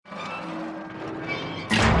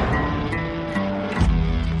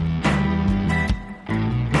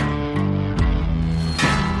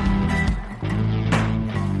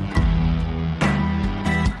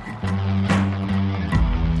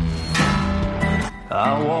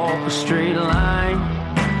I walk a straight line,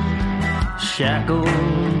 shackled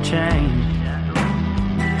and chained.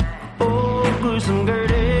 Oh, gruesome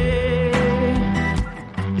Gertie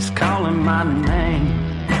is calling my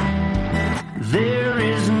name. There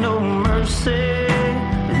is no mercy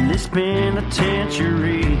in this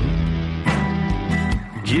penitentiary.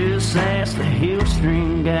 Just ask the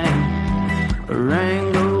Hillstream Gang or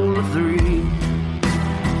Angola 3.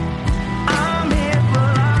 I'm here for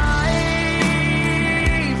life,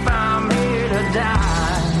 I'm here to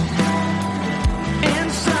die.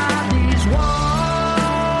 Inside these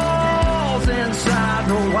walls, inside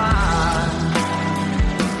the wire.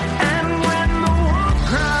 And when the wolf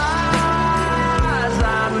cries,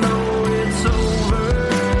 I know it's over.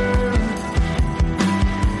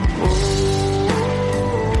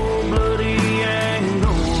 Oh, bloody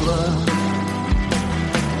Angola.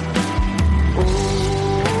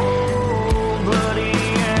 Oh, bloody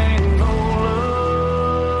Angola.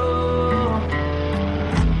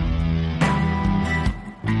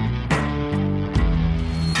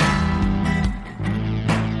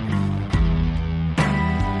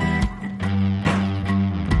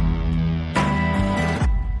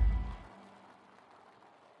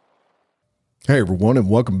 Hey, everyone, and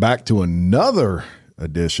welcome back to another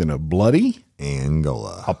edition of Bloody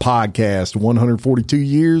Angola, a podcast 142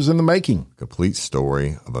 years in the making. complete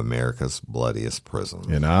story of America's bloodiest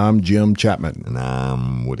prison. And I'm Jim Chapman. And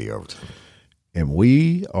I'm Woody Overton. And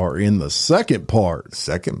we are in the second part.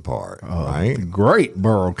 Second part, right? The great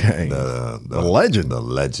Burl Cain, the legend. The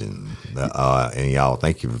legend. And y'all,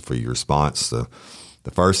 thank you for your response to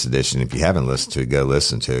the first edition. If you haven't listened to it, go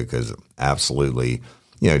listen to it because absolutely,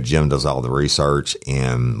 Jim does all the research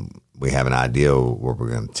and we have an idea of what we're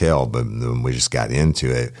going to tell, but then we just got into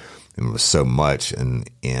it and there was so much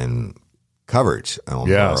in coverage on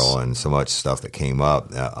Burl and so much stuff that came up,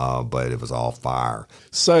 but it was all fire.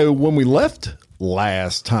 So when we left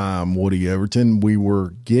last time, Woody Overton, we were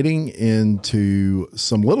getting into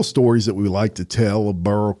some little stories that we like to tell of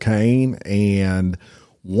Burl Cain, and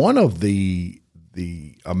one of the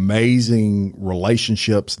amazing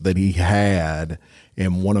relationships that he had,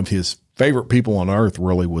 and one of his favorite people on earth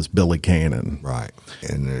really was Billy Cannon. Right.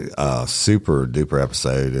 And a super duper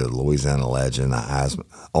episode of Louisiana legend, the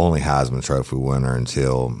only Heisman Trophy winner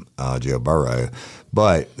until Joe Burrow.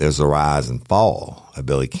 But there's a rise and fall of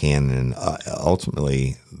Billy Cannon,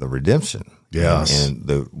 ultimately the redemption. Yes. And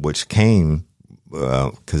which came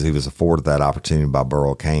because he was afforded that opportunity by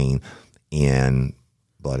Burl Cain in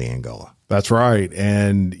Bloody Angola. That's right.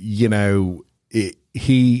 And,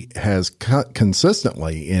 he has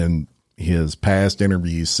consistently in his past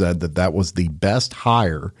interviews said that was the best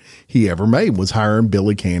hire he ever made, was hiring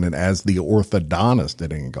Billy Cannon as the orthodontist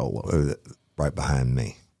at Angola. Right behind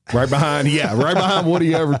me. Right behind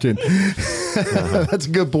Woody Overton. That's a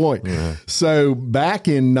good point. Yeah. So back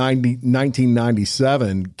in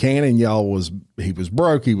 1997, Cannon, he was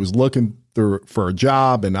broke. He was looking for a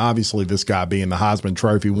job, and obviously this guy being the Heisman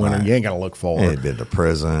Trophy winner, right. You ain't got to look for it. He'd been to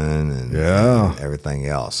prison and everything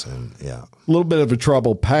else, and a little bit of a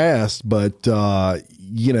troubled past, but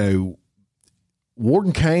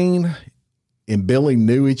Warden Cain and Billy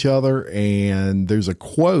knew each other, and there's a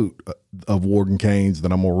quote of Warden Cain's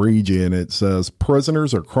that I'm going to read you, and it says,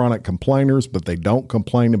 "Prisoners are chronic complainers, but they don't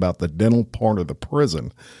complain about the dental part of the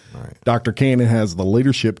prison." Right. Dr. Cannon has the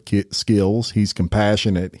leadership skills. He's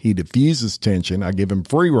compassionate. He diffuses tension. I give him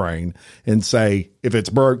free rein and say, if it's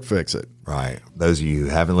broke, fix it. Right. Those of you who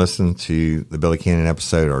haven't listened to the Billy Cannon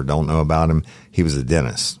episode or don't know about him, he was a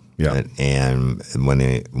dentist. Yeah. And when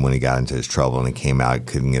he got into his trouble and he came out, he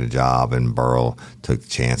couldn't get a job, and Burl took the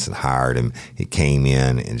chance and hired him. He came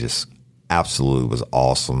in and just absolutely was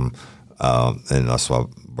awesome. And that's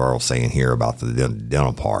what Burl's saying here about the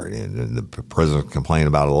dental part. And the prisoners complain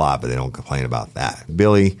about it a lot, but they don't complain about that.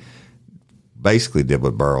 Billy basically did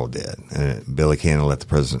what Burl did. And Billy Cannon let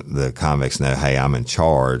the convicts know, hey, I'm in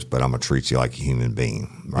charge, but I'm going to treat you like a human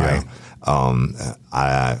being, right? Yeah. I'm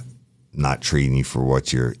not treating you for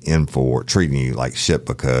what you're in for, treating you like shit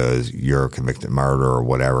because you're a convicted murderer or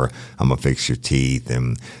whatever. I'm going to fix your teeth.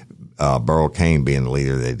 And Burl Cain, being the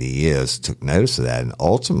leader that he is, took notice of that and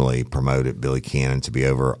ultimately promoted Billy Cannon to be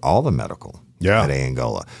over all the medical at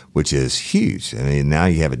Angola, which is huge. I mean, now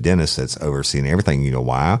you have a dentist that's overseeing everything. You know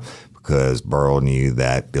why? Because Burl knew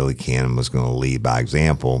that Billy Cannon was going to lead by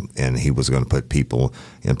example, and he was going to put people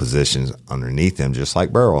in positions underneath him, just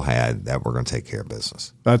like Burl had, that were going to take care of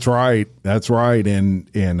business. That's right. That's right. And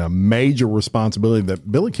a major responsibility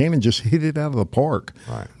that Billy Cannon just hit it out of the park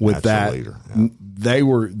with that.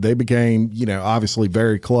 they became, obviously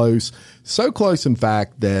very close. So close, in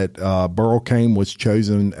fact, that Burl Cain was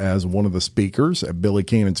chosen as one of the speakers at Billy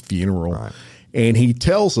Cannon's funeral. Right. And he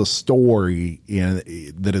tells a story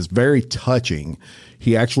that is very touching.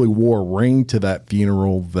 He actually wore a ring to that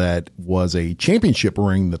funeral that was a championship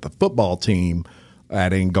ring that the football team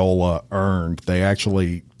at Angola earned. They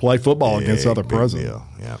actually play football against other presidents.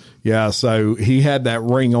 Yeah. Yeah, so he had that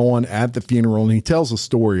ring on at the funeral, and he tells a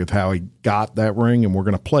story of how he got that ring, and we're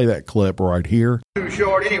going to play that clip right here. Too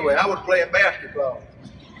short anyway. I was playing basketball.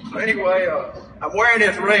 So anyway, I'm wearing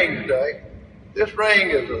this ring today. This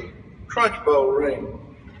ring is a Crunch Bowl ring,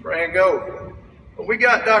 brand gold. When we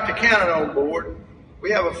got Dr. Cannon on board,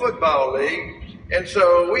 we have a football league, and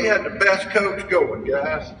so we had the best coach going,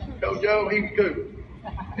 guys. Coach Joe, he was cool.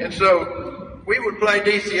 And so we would play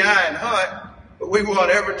DCI and Hunt, but we won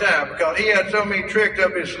every time because he had so many tricks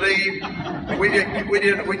up his sleeve. We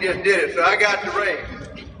just did it. So I got the ring.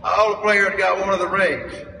 All the players got one of the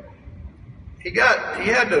rings. He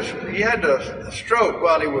had the stroke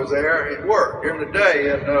while he was there at work during the day,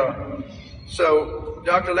 and so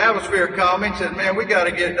Dr. Lavosphere called me and said, "Man, we got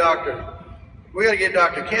to get Dr.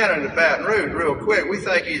 Cannon to Baton Rouge real quick. We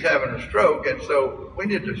think he's having a stroke, and so we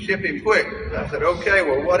need to ship him quick." And I said, "Okay,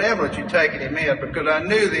 well, what ambulance you taking him in?" Because I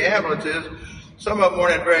knew the ambulances, some of them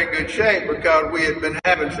weren't in very good shape because we had been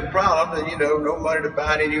having some problems, and no money to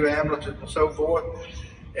buy any new ambulances and so forth.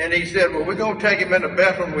 And he said, "Well, we're going to take him in the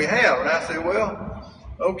best one we have." And I said, "Well,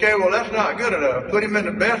 okay, well, that's not good enough. Put him in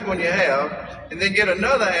the best one you have, and then get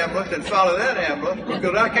another ambulance and follow that ambulance,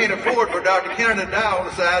 because I can't afford for Dr. Cannon to die on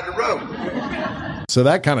the side of the road." So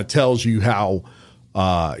that kind of tells you how,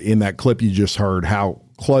 in that clip you just heard, how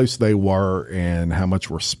close they were and how much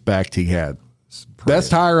respect he had.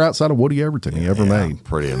 Best hire outside of Woody Everton he ever made.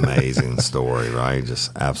 Pretty amazing story, right?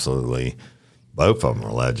 Just absolutely. Both of them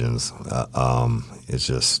are legends.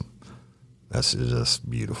 That's just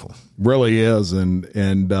beautiful. Really is.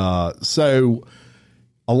 And so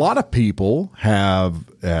a lot of people have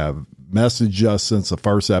messaged us since the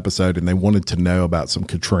first episode, and they wanted to know about some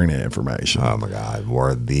Katrina information. Oh my God.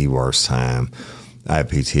 The worst time. I have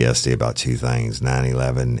PTSD about two things,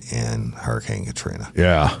 9/11 and Hurricane Katrina.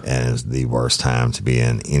 Yeah. And it's the worst time to be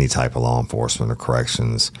in any type of law enforcement or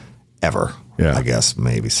corrections ever. Yeah. I guess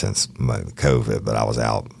maybe since COVID, but I was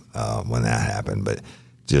out when that happened. But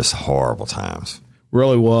just horrible times.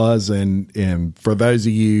 Really was. And for those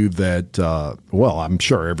of you that, I'm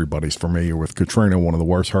sure everybody's familiar with Katrina, one of the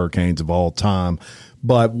worst hurricanes of all time.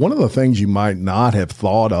 But one of the things you might not have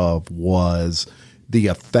thought of was the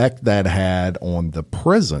effect that had on the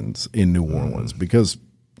prisons in New Orleans, because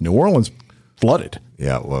New Orleans flooded.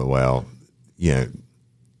 Yeah. Well,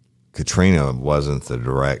 Katrina wasn't the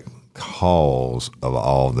direct cause of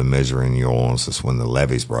all the misery in New Orleans. Is when the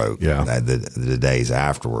levees broke. Yeah. The days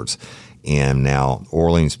afterwards. And now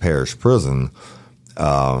Orleans Parish Prison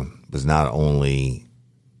was not only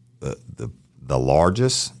the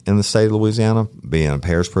largest in the state of Louisiana, being a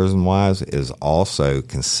parish prison wise, is also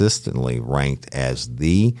consistently ranked as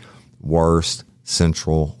the worst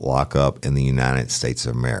central lockup in the United States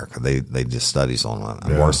of America. They did studies on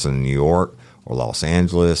it. Worse than New York or Los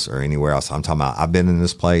Angeles or anywhere else. I'm talking about, I've been in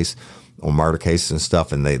this place on murder cases and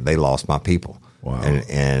stuff, and they lost my people. Wow.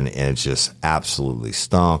 And it just absolutely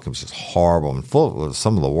stunk. It was just horrible and full of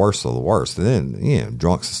some of the worst of the worst. And then,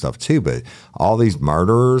 drunks and stuff too. But all these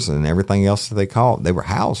murderers and everything else that they called, they were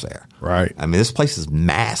housed there. Right. I mean, this place is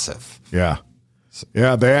massive. Yeah.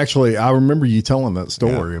 Yeah. They actually, I remember you telling that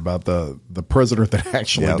story about the prisoner that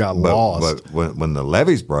actually got lost. But when the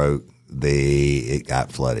levees broke, it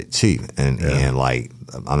got flooded too. And like,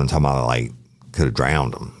 I'm talking about like, could have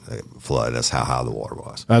drowned them. Flood. That's how high the water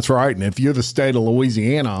was. That's right. And if you're the state of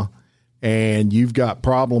Louisiana and you've got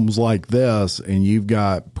problems like this and you've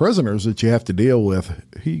got prisoners that you have to deal with,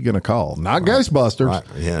 who are you going to call? Not Ghostbusters. Right.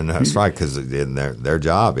 Yeah, no, that's right. Because their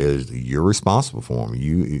job is you're responsible for them.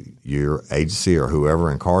 Your agency or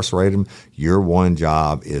whoever incarcerated them, your one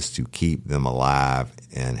job is to keep them alive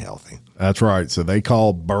and healthy. That's right. So they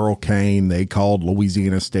called Burl Cain, they called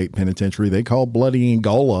Louisiana State Penitentiary, they called Bloody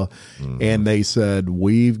Angola, and they said,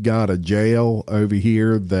 we've got a jail over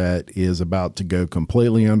here that is about to go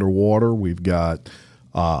completely underwater. We've got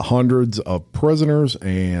hundreds of prisoners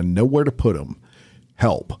and nowhere to put them.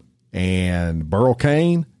 Help. And Burl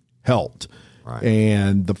Cain helped. Right.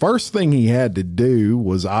 And the first thing he had to do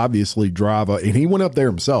was obviously drive and he went up there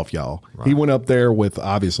himself, y'all. Right. He went up there with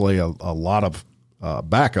obviously a lot of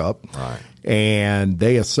backup, right? And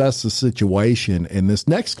they assess the situation. And this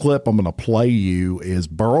next clip I'm going to play you is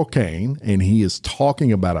Burl Cain, and he is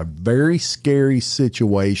talking about a very scary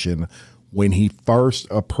situation when he first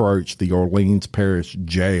approached the Orleans Parish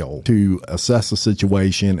Jail to assess the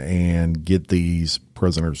situation and get these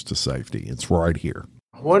prisoners to safety. It's right here.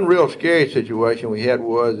 One real scary situation we had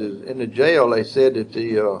was in the jail. They said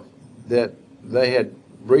that that they had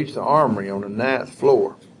breached the armory on the 9th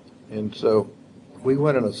floor, and so we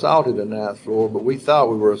went and assaulted the 9th floor. But we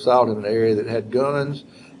thought we were assaulting an area that had guns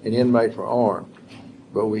and inmates were armed.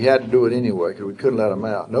 But we had to do it anyway because we couldn't let them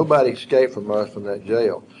out. Nobody escaped from us from that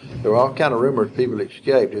jail. There were all kind of rumors people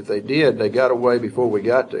escaped. If they did, they got away before we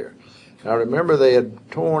got there. I remember they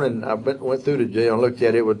had torn, and I went through the jail and looked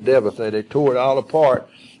at it. It was devastating. They tore it all apart.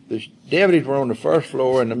 The deputies were on the first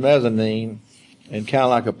floor in the mezzanine and kind of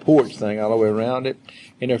like a porch thing all the way around it.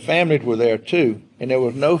 And their families were there too. And there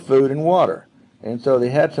was no food and water. And so they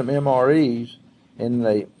had some MREs, and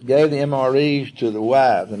they gave the MREs to the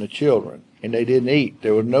wives and the children. And they didn't eat.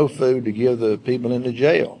 There was no food to give the people in the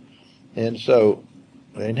jail. And so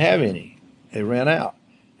they didn't have any. They ran out.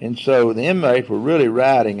 And so the inmates were really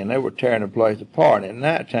rioting, and they were tearing the place apart. And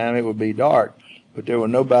at night time, it would be dark, but there was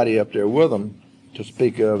nobody up there with them to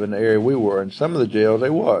speak of in the area we were. In some of the jails,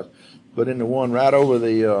 there was. But in the one right over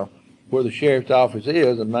the where the sheriff's office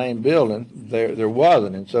is, the main building, there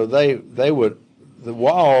wasn't. And so the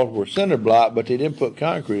walls were cinder block, but they didn't put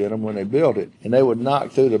concrete in them when they built it. And they would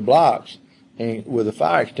knock through the blocks and with the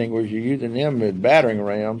fire extinguishers, you're using them as battering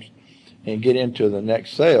rams and get into the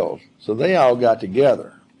next cells. So they all got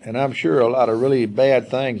together. And I'm sure a lot of really bad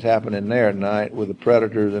things happened in there at night with the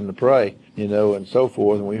predators and the prey, and so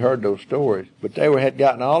forth. And we heard those stories. But they had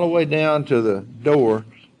gotten all the way down to the door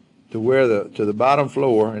to the bottom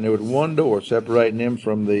floor, and there was one door separating them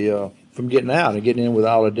from getting out and getting in with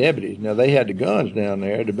all the deputies. Now, they had the guns down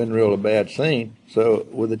there. It had been a bad scene. So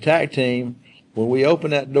with the TAC team, when we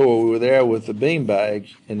opened that door, we were there with the bean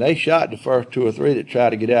bags, and they shot the first 2 or 3 that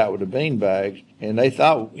tried to get out with the bean bags, and they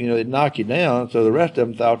thought, they'd knock you down, so the rest of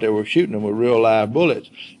them thought they were shooting them with real live bullets.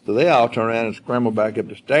 So they all turned around and scrambled back up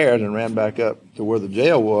the stairs and ran back up to where the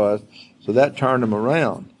jail was, so that turned them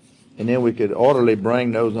around. And then we could orderly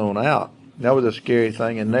bring those on out. That was a scary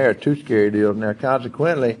thing in there, 2 scary deals. Now,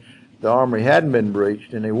 consequently, the armory hadn't been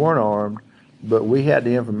breached, and they weren't armed, but we had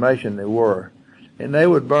the information they were. And they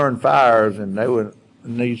would burn fires, and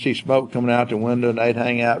you'd see smoke coming out the window, and they'd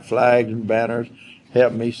hang out flags and banners,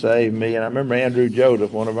 help me, save me. And I remember Andrew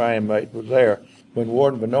Joseph, one of our inmates, was there. When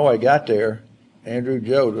Warden Benoit got there, Andrew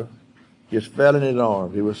Joseph just fell in his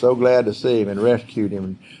arms. He was so glad to see him and rescued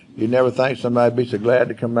him. You'd never think somebody'd be so glad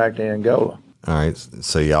to come back to Angola. All right.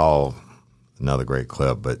 So y'all, another great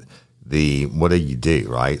clip, but what do you do,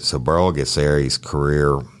 right? So Burl gets there, he's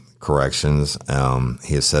career corrections.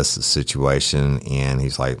 He assesses the situation, and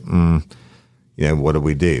he's like, what do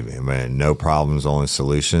we do? I mean, no problems, only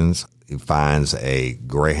solutions. He finds a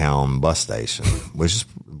Greyhound bus station, which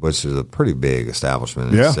is a pretty big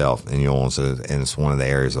establishment in itself in New Orleans, and it's one of the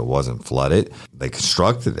areas that wasn't flooded. They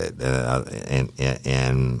constructed it,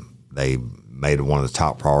 and they made it one of the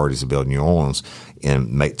top priorities of building New Orleans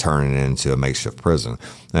and turning it into a makeshift prison.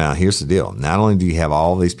 Now, here's the deal. Not only do you have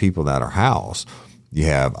all these people that are housed, you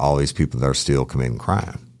have all these people that are still committing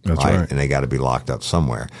crime. That's right. And they got to be locked up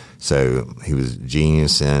somewhere. So he was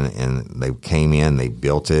genius, and they came in, they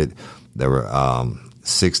built it. There were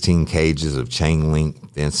 16 cages of chain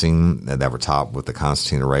link fencing that were topped with the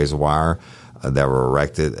concertina razor wire that were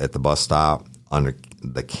erected at the bus stop under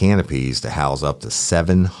the canopies to house up to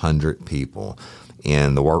 700 people.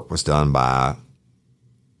 And the work was done by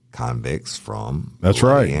convicts from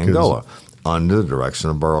Angola under the direction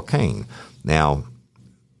of Burl Cain. Now,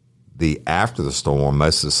 after the storm,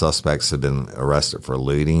 most of the suspects had been arrested for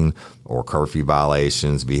looting or curfew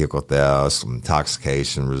violations, vehicle thefts,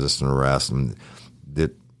 intoxication, resisting arrest. And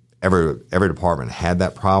every department had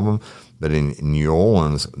that problem. But in New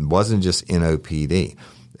Orleans, it wasn't just NOPD.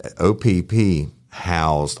 OPP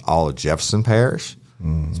housed all of Jefferson Parish,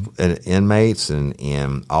 inmates,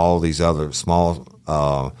 and all these other small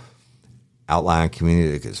outlying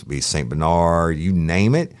communities. It could be St. Bernard, you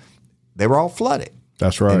name it. They were all flooded.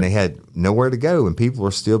 That's right. And they had nowhere to go, and people were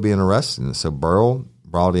still being arrested. And so Burl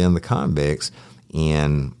brought in the convicts,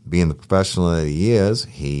 and being the professional that he is,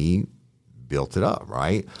 he built it up,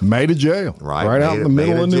 right? Made a jail. Right out in the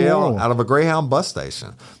middle of New Orleans. Out of a Greyhound bus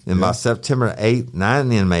station. And by September 8th,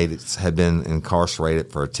 9 inmates had been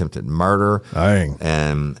incarcerated for attempted murder. Dang.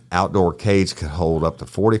 And outdoor cage could hold up to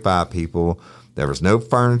 45 people. There was no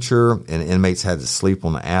furniture, and inmates had to sleep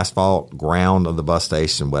on the asphalt ground of the bus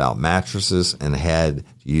station without mattresses and had to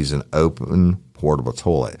use an open portable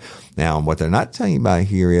toilet. Now, what they're not telling you about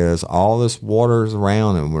here is all this water is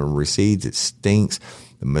around, and when it recedes, it stinks.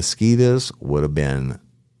 The mosquitoes would have been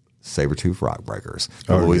saber-tooth rock breakers.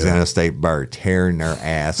 The Louisiana State Bird tearing their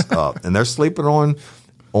ass up. And they're sleeping on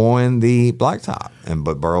the blacktop.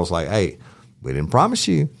 But Burl's like, hey, we didn't promise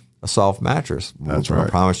you a soft mattress. That's right. I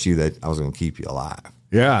promised you that I was going to keep you alive.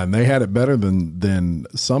 Yeah, and they had it better than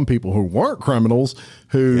some people who weren't criminals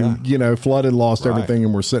who, flooded, lost everything,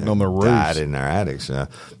 and were sitting on their roofs. Died in their attics, yeah.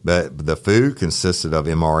 But the food consisted of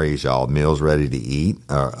MREs, y'all, meals ready to eat,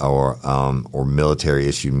 or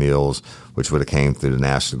military-issued meals, which would have came through the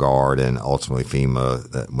National Guard and ultimately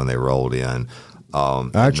FEMA when they rolled in. I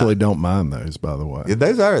actually don't mind those, by the way.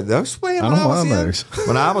 Those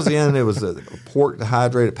when I was in, it was a pork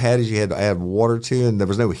dehydrated patties. You had to add water to, and there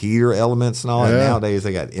was no heater elements and all. And nowadays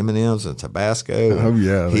they got M&Ms and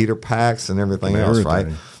Tabasco, heater packs and everything else, right?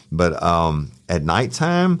 But at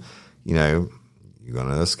nighttime, you're going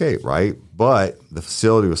to escape, right? But the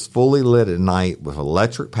facility was fully lit at night with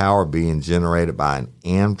electric power being generated by an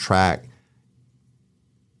Amtrak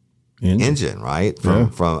engine, right?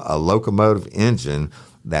 From a locomotive engine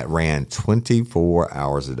that ran 24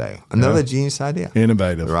 hours a day. Another genius idea.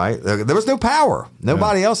 Innovative. Right? There was no power.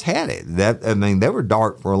 Nobody else had it. They were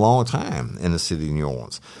dark for a long time in the city of New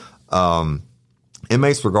Orleans.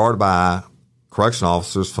 Inmates were guarded by correction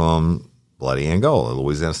officers from bloody Angola,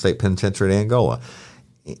 Louisiana State Penitentiary at Angola.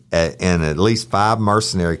 And at least 5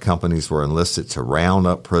 mercenary companies were enlisted to round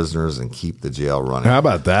up prisoners and keep the jail running. How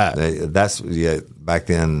about that? Back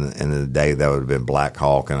then in the day, that would have been Black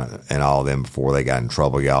Hawk and all of them before they got in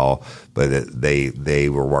trouble, y'all. But they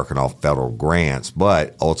were working off federal grants,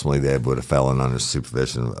 but ultimately they would have fallen under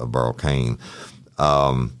supervision of Burl Cain.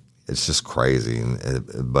 It's just crazy.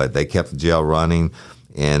 But they kept the jail running,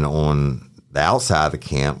 and on the outside of the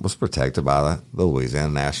camp was protected by the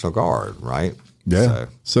Louisiana National Guard, right? Yeah.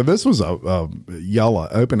 So this was a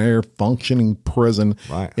open air functioning prison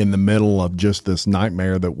in the middle of just this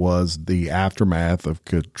nightmare that was the aftermath of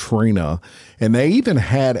Katrina. And they even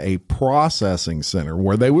had a processing center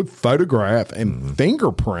where they would photograph and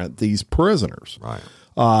fingerprint these prisoners.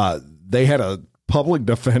 Right. They had a public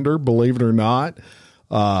defender, believe it or not.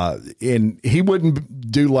 And he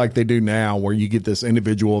wouldn't do like they do now, where you get this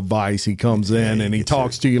individual advice. He comes in and he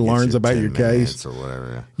talks to you, learns about your case or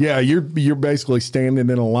whatever. Yeah, you're basically standing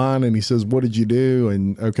in a line, and he says, "What did you do?"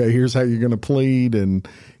 And okay, here's how you're going to plead. And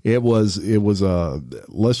it was a,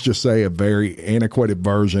 let's just say, a very antiquated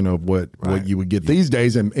version of what you would get these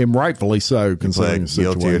days, and rightfully so, considering the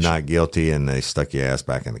situation. Guilty or not guilty, and they stuck your ass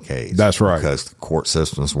back in the cage. That's right, because the court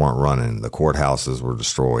systems weren't running. The courthouses were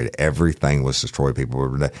destroyed. Everything was destroyed. People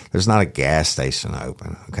were. There's not a gas station open.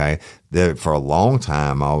 Okay, for a long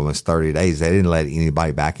time, almost 30 days, they didn't let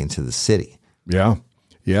anybody back into the city. Yeah,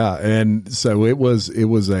 and so it was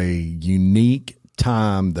a unique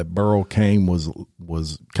time that Burl Cain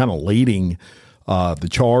was kind of leading the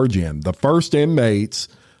charge in. The first inmates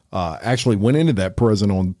actually went into that prison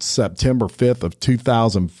on September 5th of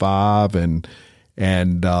 2005, and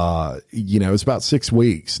it's about 6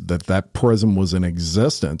 weeks that prison was in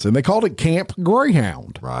existence, and they called it Camp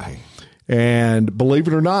Greyhound. Right. And believe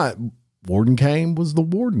it or not, Warden Cain was the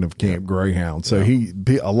warden of Camp Greyhound. So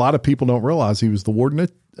a lot of people don't realize he was the warden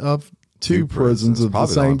of two prisons at the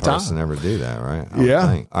same time. Person ever do that, right?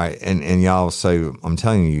 Yeah. All right, and y'all. So I'm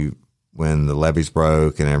telling you, when the levees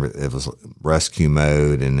broke and it was rescue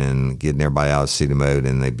mode, and then getting everybody out of city mode,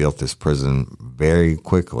 and they built this prison very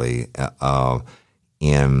quickly.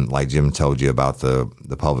 And like Jim told you about the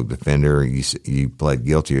public defender, you pled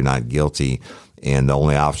guilty or not guilty, and the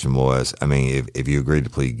only option was, if you agreed to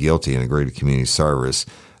plead guilty and agreed to community service,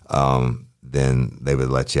 then they would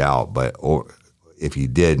let you out. Or if you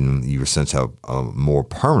didn't, you were sent to a more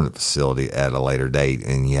permanent facility at a later date,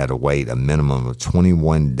 and you had to wait a minimum of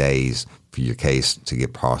 21 days for your case to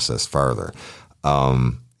get processed further.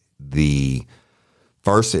 The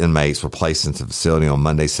first inmates were placed into the facility on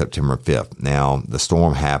Monday, September 5th. Now, the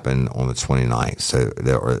storm happened on the 29th, so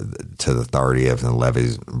to the 30th, and the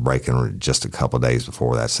levees breaking just a couple of days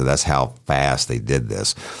before that. So that's how fast they did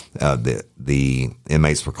this. The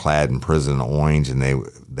inmates were clad in prison orange, and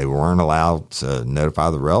they weren't allowed to notify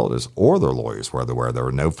the relatives or their lawyers where they were. There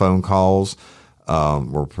were no phone calls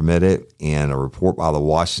were permitted, and a report by the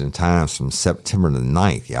Washington Times from September the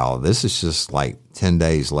 9th, y'all. This is just like 10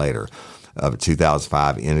 days later. Of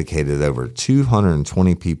 2005 indicated that over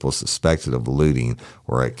 220 people suspected of looting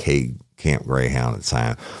were at Camp Greyhound at the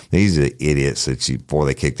time. These are the idiots that before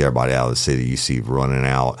they kicked everybody out of the city, you see running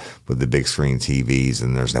out with the big screen TVs,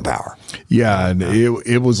 and there's no power. Yeah, and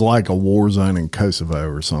it was like a war zone in Kosovo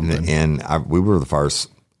or something. And we were the first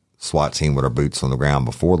SWAT team with our boots on the ground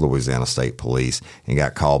before Louisiana State Police, and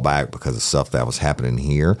got called back because of stuff that was happening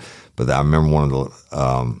here. But I remember one of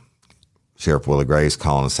the Sheriff Willie Gray's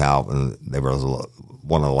calling us out, and there was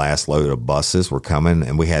one of the last load of buses were coming,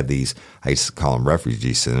 and we had these, I used to call them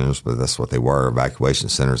refugee centers, but that's what they were, evacuation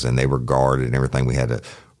centers, and they were guarded and everything. We had to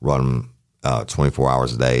run them 24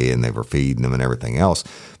 hours a day, and they were feeding them and everything else.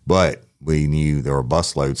 But we knew there were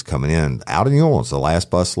bus loads coming in out of New Orleans, the last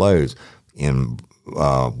bus loads, and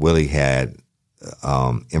Willie had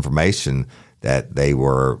information that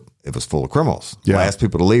it was full of criminals. Yeah. The last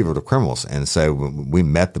people to leave were the criminals. And so we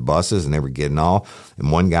met the buses and they were getting off.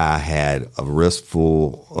 And one guy had a wrist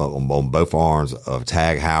full on both arms of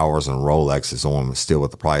Tag Heuers and Rolexes on him, still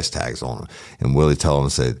with the price tags on them. And Willie told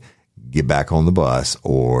him, said, get back on the bus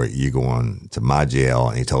or you're going to my jail.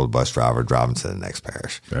 And he told the bus driver, drive him to the next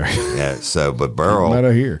parish. Yeah. So, but Burl,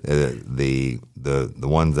 the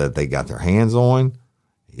ones that they got their hands on,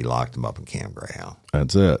 he locked him up in Camp Greyhound.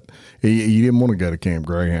 That's it. He didn't want to go to Camp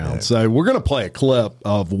Greyhound. Yeah. So we're going to play a clip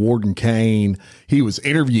of Warden Cain. He was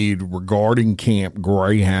interviewed regarding Camp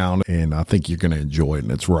Greyhound, and I think you're going to enjoy it,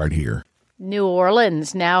 and it's right here. New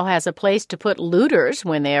Orleans now has a place to put looters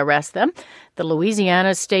when they arrest them. The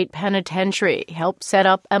Louisiana State Penitentiary helped set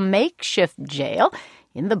up a makeshift jail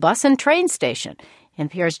in the bus and train station.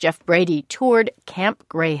 NPR's Jeff Brady toured Camp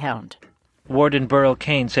Greyhound. Warden Burl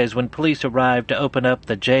Cain says when police arrived to open up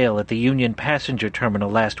the jail at the Union Passenger Terminal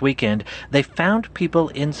last weekend, they found people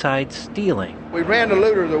inside stealing. We ran the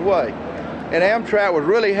looters away, and Amtrak was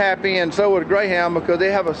really happy, and so was Greyhound, because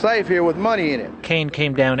they have a safe here with money in it. Cain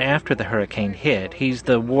came down after the hurricane hit. He's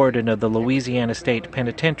the warden of the Louisiana State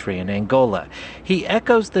Penitentiary in Angola. He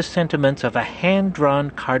echoes the sentiments of a hand-drawn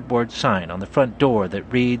cardboard sign on the front door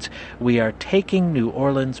that reads, "We are taking New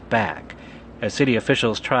Orleans back." As city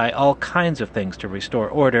officials try all kinds of things to restore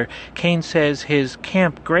order, Cain says his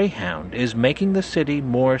Camp Greyhound is making the city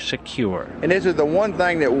more secure. And this is the one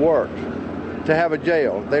thing that works, to have a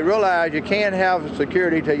jail. They realize you can't have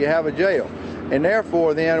security till you have a jail. And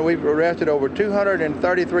therefore, then, we've arrested over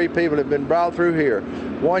 233 people have been brought through here.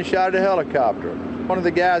 One shot at a helicopter. One of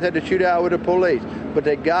the guys had to shoot out with the police, but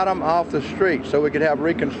they got them off the street so we could have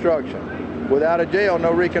reconstruction. Without a jail,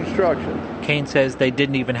 no reconstruction. Cain says they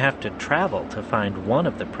didn't even have to travel to find one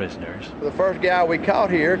of the prisoners. The first guy we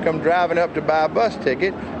caught here come driving up to buy a bus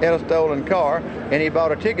ticket in a stolen car, and he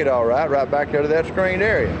bought a ticket all right back there to that screened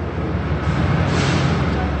area.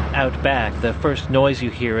 Out back, the first noise you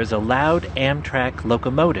hear is a loud Amtrak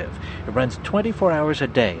locomotive. It runs 24 hours a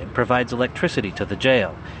day and provides electricity to the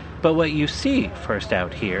jail. But what you see first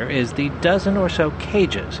out here is the dozen or so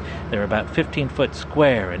cages. They're about 15 foot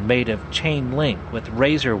square and made of chain link with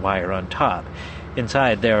razor wire on top.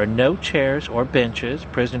 Inside there are no chairs or benches.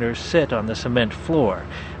 Prisoners sit on the cement floor.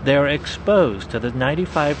 They're exposed to the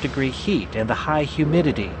 95-degree heat and the high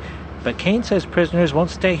humidity. But Cain says prisoners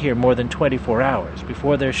won't stay here more than 24 hours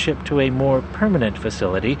before they're shipped to a more permanent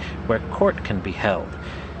facility where court can be held.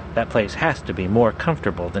 That place has to be more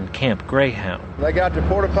comfortable than Camp Greyhound. They got the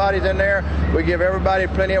porta potties in there. We give everybody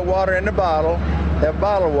plenty of water in the bottle. They have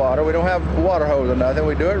bottled water. We don't have water hose or nothing.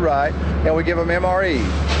 We do it right. And we give them MREs.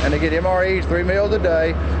 And they get MREs 3 meals a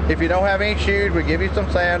day. If you don't have any shoes, we give you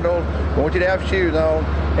some sandals. We want you to have shoes on.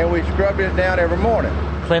 And we scrub this down every morning.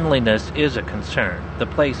 Cleanliness is a concern. The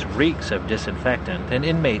place reeks of disinfectant, and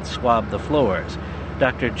inmates swab the floors.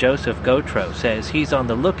 Dr. Joseph Gautreaux says he's on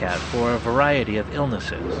the lookout for a variety of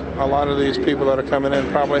illnesses. A lot of these people that are coming in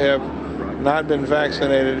probably have not been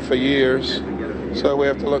vaccinated for years, so we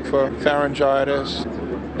have to look for pharyngitis,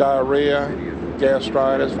 diarrhea,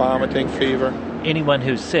 gastritis, vomiting, fever. Anyone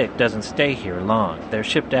who's sick doesn't stay here long. They're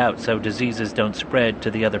shipped out so diseases don't spread to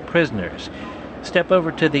the other prisoners. Step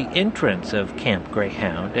over to the entrance of Camp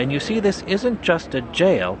Greyhound, and you see this isn't just a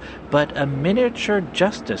jail, but a miniature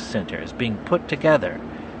justice center is being put together.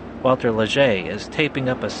 Walter Leger is taping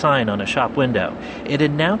up a sign on a shop window. It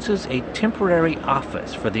announces a temporary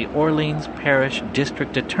office for the Orleans Parish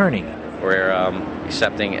District Attorney. We're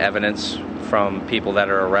accepting evidence from people that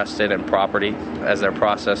are arrested and property as they're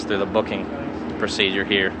processed through the booking procedure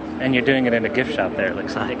here. And you're doing it in a gift shop there, it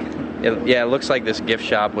looks like. It looks like this gift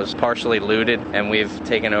shop was partially looted, and we've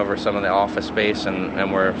taken over some of the office space,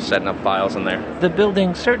 and we're setting up files in there. The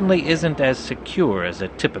building certainly isn't as secure as a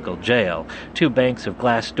typical jail. 2 banks of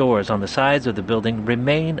glass doors on the sides of the building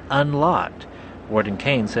remain unlocked. Warden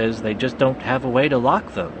Cain says they just don't have a way to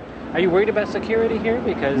lock them. Are you worried about security here?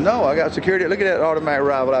 No, I got security. Look at that automatic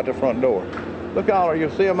rifle out the front door. Look, you'll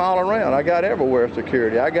see them all around. I got everywhere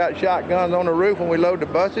security. I got shotguns on the roof when we load the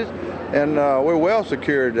buses, and we're well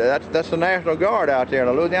secured. That's the National Guard out there,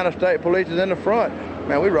 and the Louisiana State Police is in the front.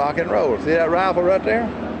 Man, we rock and roll. See that rifle right there?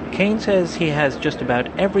 Cain says he has just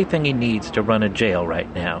about everything he needs to run a jail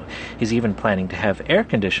right now. He's even planning to have air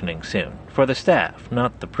conditioning soon, for the staff,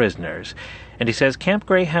 not the prisoners. And he says Camp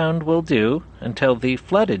Greyhound will do until the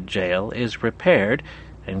flooded jail is repaired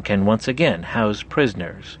and can once again house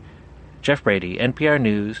prisoners. Jeff Brady, NPR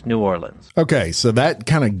News, New Orleans. Okay, so that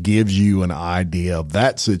kind of gives you an idea of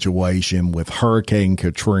that situation with Hurricane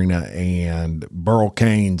Katrina and Burl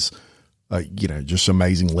Cain's, just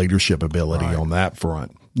amazing leadership ability on that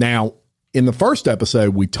front. Now, in the first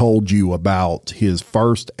episode, we told you about his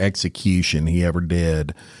first execution he ever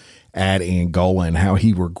did at Angola and how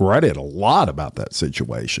he regretted a lot about that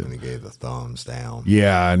situation. And he gave the thumbs down.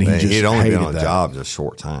 Yeah, and he'd only hated been on the that. job just a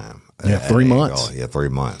short time. Yeah, 3 months. Yeah, 3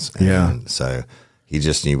 months. And so he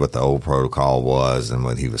just knew what the old protocol was and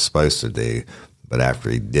what he was supposed to do. But after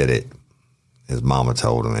he did it, his mama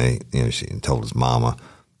told him, she told his mama,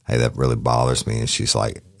 hey, that really bothers me. And she's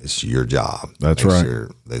like, it's your job. That's Make right. sure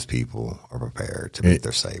those people are prepared to meet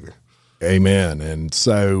their Savior. Amen. And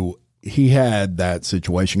so he had that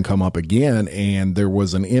situation come up again, and there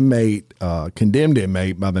was an inmate, condemned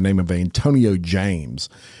inmate by the name of Antonio James.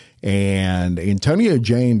 And Antonio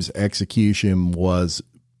James' execution was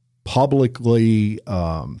publicly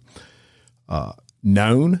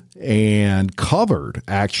known and covered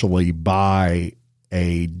actually by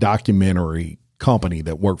a documentary company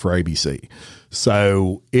that worked for ABC.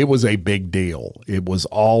 So it was a big deal. It was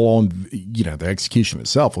all on, the execution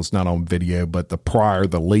itself was not on video, but the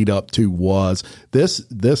lead up to was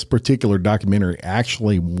this particular documentary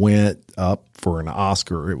actually went up for an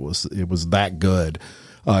Oscar. It was that good.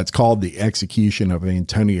 It's called The Execution of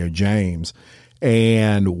Antonio James.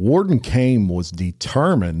 And Warden Cain was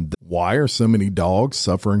determined. Why are so many dogs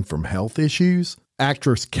suffering from health issues?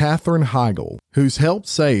 Actress Katherine Heigl, who's helped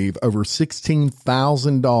save over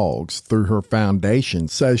 16,000 dogs through her foundation,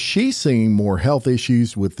 says she's seeing more health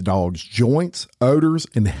issues with dogs' joints, odors,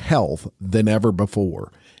 and health than ever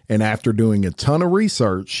before. And after doing a ton of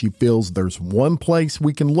research, she feels there's one place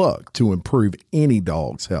we can look to improve any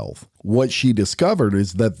dog's health. What she discovered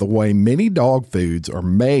is that the way many dog foods are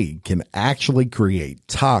made can actually create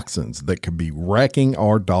toxins that could be wrecking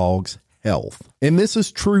our dogs' health. And this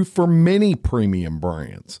is true for many premium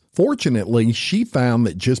brands. Fortunately, she found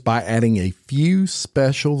that just by adding a few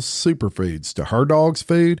special superfoods to her dog's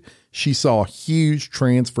food, she saw huge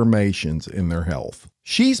transformations in their health.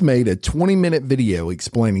 She's made a 20-minute video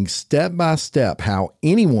explaining step by step how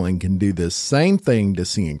anyone can do this same thing to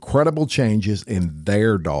see incredible changes in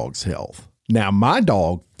their dog's health. Now, my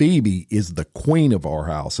dog, Phoebe, is the queen of our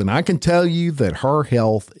house, and I can tell you that her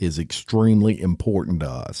health is extremely important to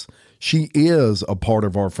us. She is a part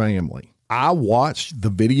of our family. I watched the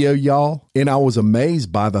video, y'all, and I was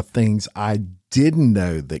amazed by the things I didn't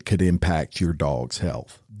know that could impact your dog's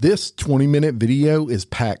health. This 20-minute video is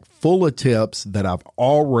packed full of tips that I've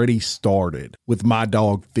already started with my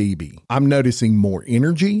dog, Phoebe. I'm noticing more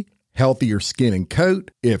energy, healthier skin and coat.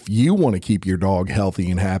 If you want to keep your dog healthy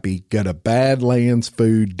and happy, go to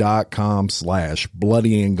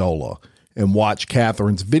badlandsfood.com/bloodyangola and watch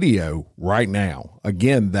Catherine's video right now.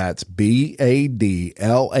 Again, that's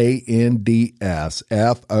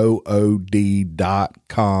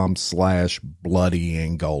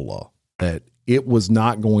badlandsfood.com/bloodyangola. That it was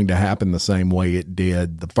not going to happen the same way it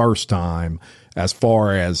did the first time as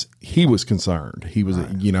far as he was concerned. He was,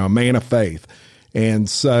 a man of faith. And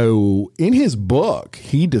so in his book,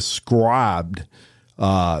 he described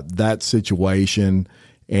that situation,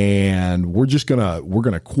 and we're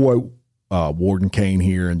going to quote Warden Cain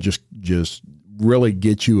here and just really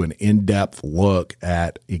get you an in-depth look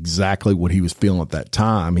at exactly what he was feeling at that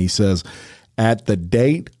time. He says, at the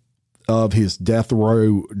date of his death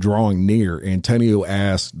row drawing near, Antonio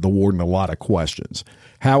asked the warden a lot of questions.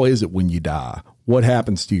 How is it when you die? What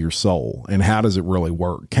happens to your soul? And how does it really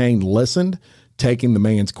work? Cain listened, taking the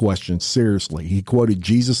man's questions seriously. He quoted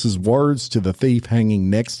Jesus' words to the thief hanging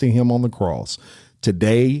next to him on the cross.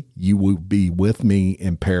 Today, you will be with me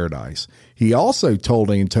in paradise. He also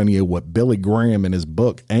told Antonio what Billy Graham in his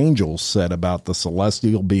book Angels said about the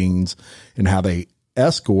celestial beings and how they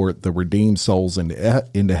escort the redeemed souls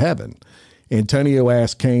into heaven. Antonio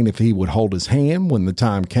asked Cain if he would hold his hand when the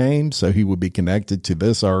time came so he would be connected to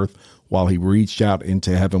this earth while he reached out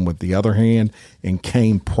into heaven with the other hand, and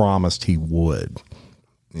Cain promised he would.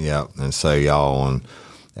 Yeah, and so y'all, on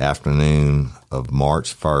the afternoon of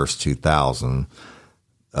March 1st, 2000,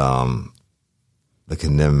 the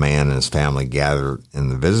condemned man and his family gathered in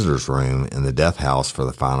the visitor's room in the death house for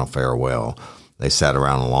the final farewell. They sat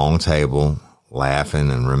around a long table, laughing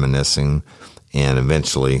and reminiscing, and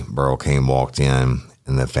eventually Burl Cain walked in,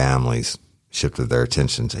 and the families shifted their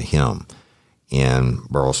attention to him. And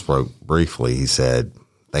Burl spoke briefly. He said,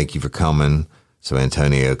 "Thank you for coming so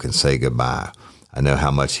Antonio can say goodbye. I know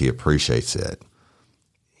how much he appreciates it."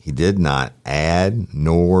 He did not add,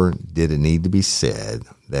 nor did it need to be said,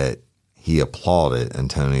 that he applauded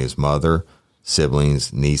Antonio's mother,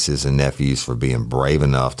 siblings, nieces, and nephews for being brave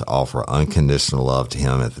enough to offer unconditional love to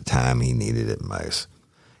him at the time he needed it most.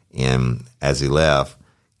 And as he left,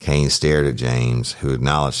 Cain stared at James, who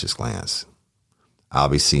acknowledged his glance. "I'll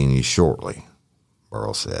be seeing you shortly,"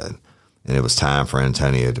 Burl said, and it was time for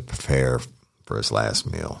Antonio to prepare for his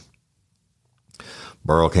last meal.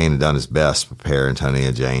 Burl Cain had done his best to prepare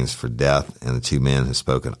Antonio James for death, and the two men had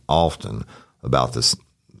spoken often about this,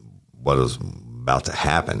 what was about to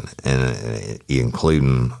happen, and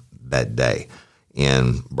including that day.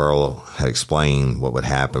 And Burl had explained what would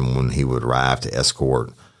happen when he would arrive to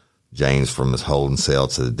escort James from his holding cell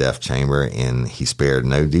to the death chamber, and he spared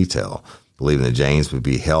no detail, believing that James would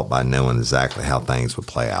be helped by knowing exactly how things would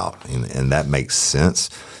play out. And that makes sense,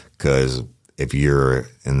 because if you're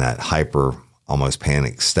in that hyper, almost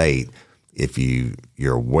panic state, if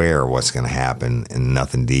you're aware of what's going to happen and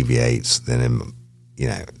nothing deviates, then you're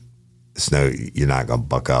not going to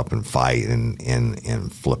buck up and fight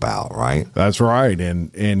and flip out, right? That's right.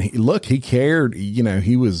 And he cared.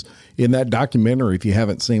 He was in that documentary. If you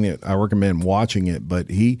haven't seen it, I recommend watching it. But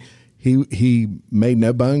he made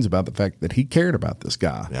no bones about the fact that he cared about this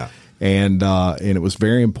guy. Yeah. And it was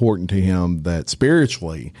very important to him that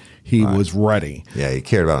spiritually he was ready. Yeah, he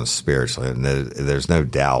cared about him spiritually, and there's no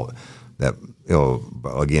doubt that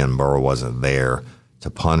again, Burl wasn't there to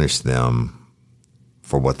punish them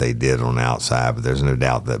for what they did on the outside, but there's no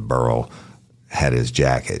doubt that Burl had his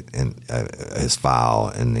jacket and his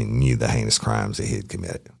file, and he knew the heinous crimes that he had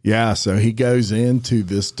committed. Yeah, so he goes into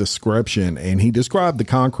this description, and he described the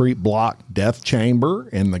concrete block death chamber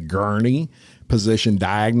and the gurney positioned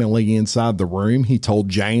diagonally inside the room. He told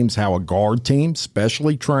James how a guard team,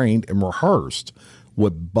 specially trained and rehearsed,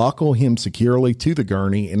 would buckle him securely to the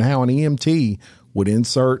gurney, and how an EMT would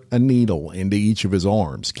insert a needle into each of his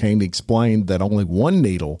arms. Cain explained that only one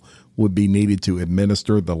needle would be needed to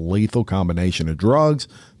administer the lethal combination of drugs,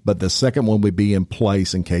 but the second one would be in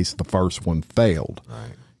place in case the first one failed.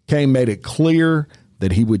 Right. Cain made it clear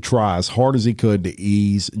that he would try as hard as he could to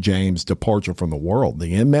ease James' departure from the world.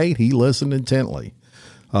 The inmate, he listened intently.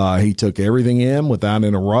 He took everything in without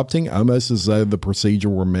interrupting, almost as though the procedure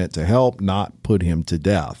were meant to help, not put him to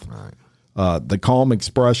death. Right. The calm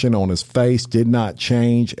expression on his face did not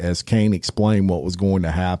change as Cain explained what was going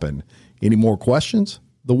to happen. "Any more questions?"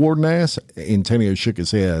 the warden asked. Antonio shook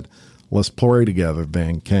his head. "Let's pray together,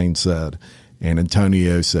 then," Cain said. And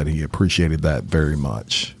Antonio said he appreciated that very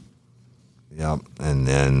much. Yep. And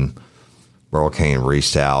then Burl Cain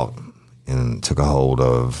reached out and took a hold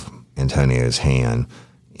of Antonio's hand.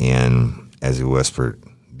 And as he whispered,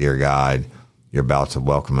 "Dear God, you're about to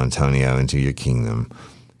welcome Antonio into your kingdom.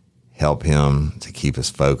 Help him to keep his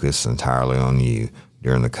focus entirely on you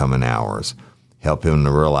during the coming hours. Help him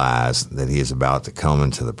to realize that he is about to come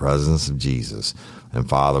into the presence of Jesus. And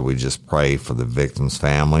Father, we just pray for the victim's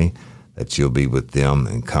family, that you'll be with them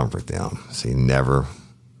and comfort them." So he never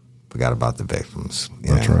forgot about the victims.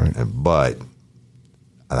 That's right. But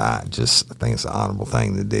I think it's an honorable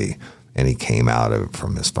thing to do. And he came out of it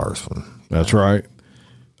from his first one. That's right.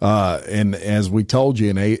 And as we told you,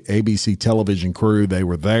 an ABC television crew, they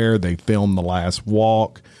were there. They filmed the last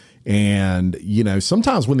walk. And,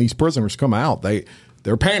 sometimes when these prisoners come out, they're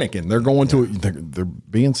panicking. They're going they're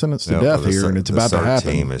being sentenced to death here, and it's about to happen.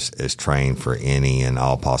 The team is trained for any and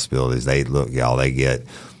all possibilities. They get,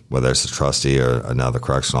 whether it's a trustee or another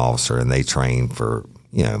correctional officer, and they train for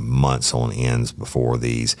months on ends before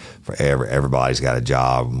these. Everybody's got a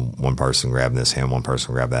job. One person grabbing this hand, one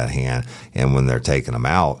person grab that hand, and when they're taking them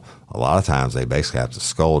out, a lot of times they basically have to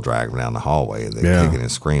skull drag them down the hallway. They're kicking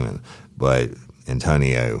and screaming. But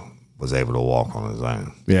Antonio was able to walk on his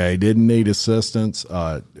own. Yeah, he didn't need assistance.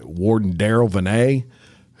 Warden Daryl Vinay,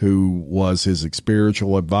 who was his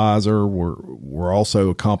spiritual advisor, were also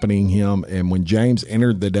accompanying him. And when James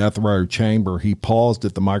entered the death row chamber, he paused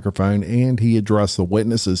at the microphone and he addressed the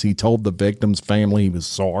witnesses. He told the victim's family he was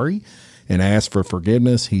sorry and asked for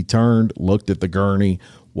forgiveness. He turned, looked at the gurney,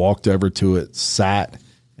 walked over to it, sat,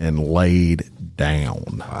 and laid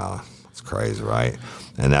down. Wow, that's crazy, right?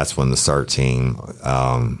 And that's when the CERT team,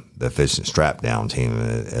 the efficient strap down team,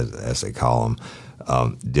 as they call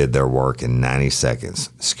them, did their work in 90 seconds,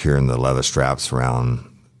 securing the leather straps around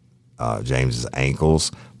James's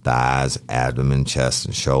ankles, thighs, abdomen, chest,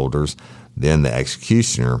 and shoulders. Then the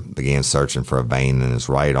executioner began searching for a vein in his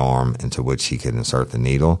right arm into which he could insert the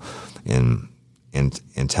needle. And And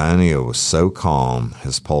Antonio was so calm,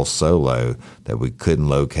 his pulse so low, that we couldn't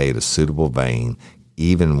locate a suitable vein,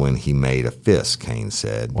 even when he made a fist, Cain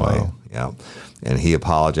said. Wow. Yeah. And he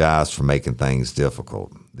apologized for making things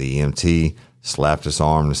difficult. The EMT slapped his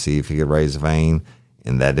arm to see if he could raise a vein,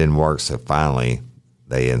 and that didn't work. So finally,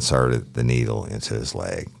 they inserted the needle into his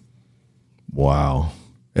leg. Wow.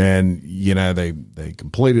 And, they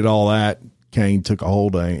completed all that. Cain took a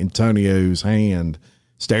hold of Antonio's hand,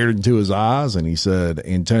 stared into his eyes, and he said,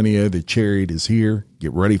 "Antonio, the chariot is here.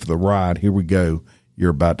 Get ready for the ride. Here we go.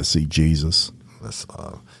 You're about to see Jesus."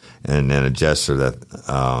 And then a gesture that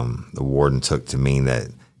the warden took to mean that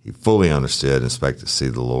he fully understood and expected to see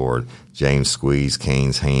the Lord. James squeezed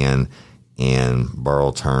Cain's hand, and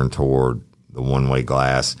Burl turned toward the one-way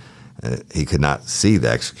glass. He could not see the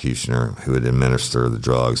executioner who would administer the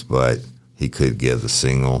drugs, but he could give the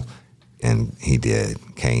signal, and he did.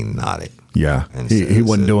 Cain nodded. Yeah, he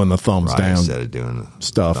wasn't doing the thumbs down instead of doing the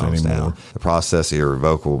stuff anymore. Down. The process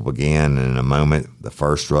irrevocable began, and in a moment, the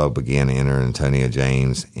first drug began to enter Antonio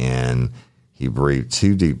James, and he breathed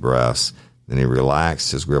 2 deep breaths. Then he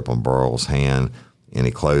relaxed his grip on Burl's hand, and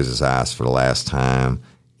he closed his eyes for the last time,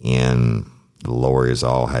 and the lawyers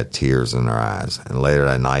all had tears in their eyes. And later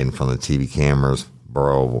that night, in front of the TV cameras,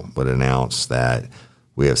 Burl would announce that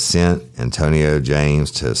we have sent Antonio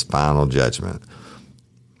James to his final judgment.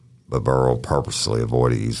 But Burl purposely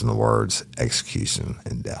avoided using the words execution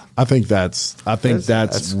and death. I think that's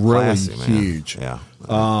really classy, huge. Yeah.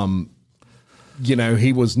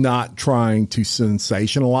 He was not trying to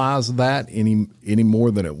sensationalize that any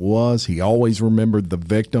more than it was. He always remembered the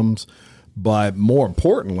victims. But more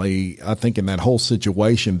importantly, I think in that whole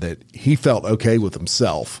situation that he felt okay with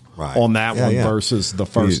himself on that one versus the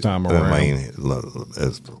first time around. I mean,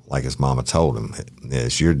 like his mama told him,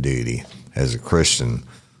 it's your duty as a Christian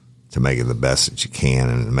to make it the best that you can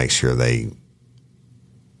and to make sure they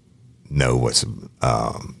know what's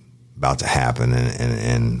about to happen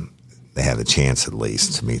and they have a chance at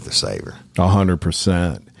least to meet the Savior.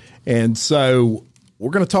 100%. And so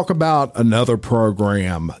we're going to talk about another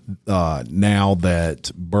program now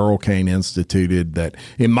that Burl Cain instituted that,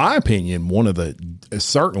 in my opinion, one of the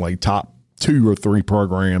certainly top 2 or 3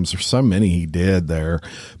 programs. There's so many he did there,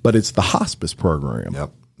 but it's the hospice program.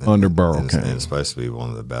 Yep. Under Burl Cain. And it's supposed to be one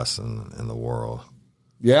of the best in the world.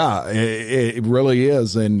 Yeah, it really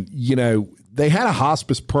is. And, they had a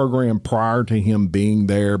hospice program prior to him being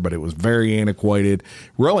there, but it was very antiquated,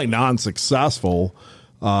 really non-successful.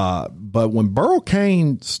 But when Burl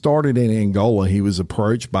Cain started in Angola, he was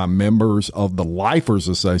approached by members of the Lifers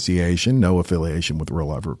Association, no affiliation with real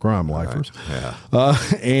life or crime lifers,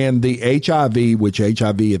 and the HIV, which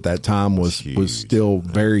HIV at that time was still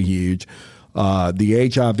very huge.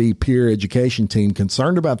 The HIV peer education team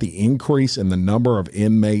concerned about the increase in the number of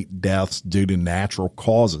inmate deaths due to natural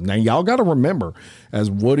causes. Now, y'all got to remember,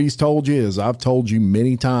 as Woody's told you, as I've told you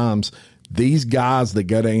many times, these guys that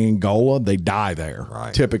go to Angola, they die there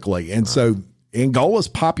typically. And so Angola's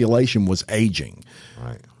population was aging.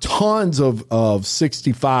 Tons of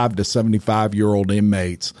 65 to 75-year-old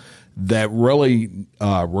inmates that really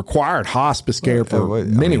required hospice care for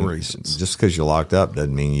many reasons. Just because you're locked up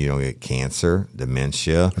doesn't mean you don't get cancer,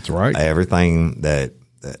 dementia. That's right. Everything that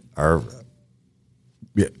our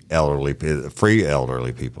free elderly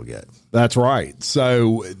people get. That's right.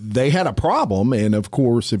 So they had a problem, and of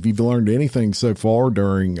course, if you've learned anything so far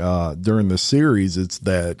during the series, it's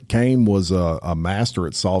that Cain was a master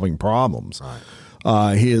at solving problems.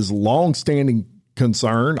 His longstanding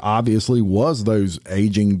concern obviously was those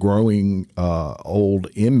aging, growing old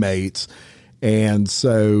inmates, and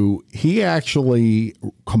so he actually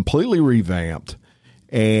completely revamped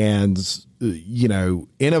and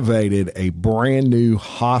innovated a brand new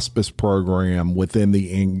hospice program within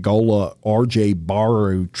the Angola R.J.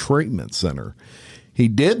 Barrow Treatment Center. He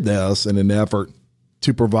did this in an effort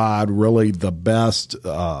to provide really the best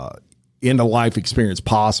end-of-life experience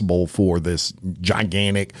possible for this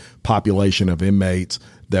gigantic population of inmates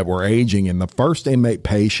that were aging. And the first inmate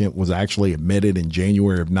patient was actually admitted in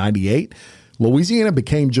January of 98. Louisiana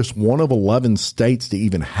became just one of 11 states to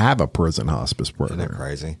even have a prison hospice program. Isn't that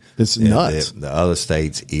crazy? It's nuts. The other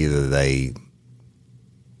states, either they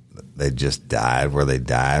just died where they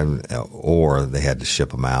died, or they had to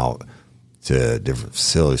ship them out to different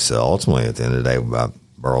facilities. So ultimately, at the end of the day, about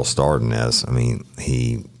Burl starting this, I mean,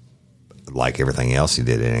 he, like everything else he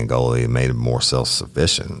did in Angola, he made it more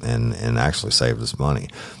self-sufficient and actually saved us money.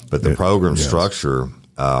 But the program structure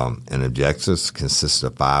and objectives consisted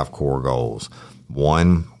of 5 core goals.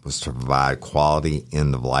 1 was to provide quality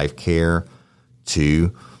end-of-life care.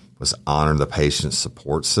 2 was honor the patient's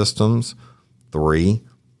support systems. 3,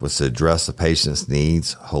 was to address the patient's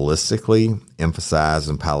needs holistically,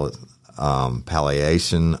 emphasizing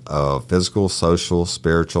palliation of physical, social,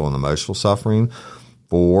 spiritual, and emotional suffering.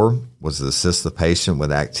 4 was to assist the patient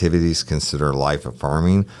with activities considered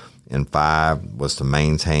life-affirming. And 5 was to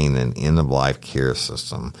maintain an end-of-life care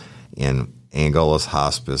system. And Angola's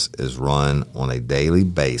hospice is run on a daily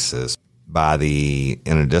basis by the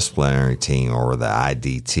interdisciplinary team, or the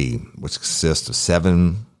IDT, which consists of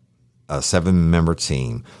a 7-member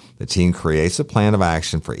team. The team creates a plan of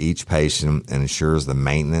action for each patient and ensures the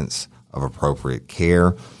maintenance of appropriate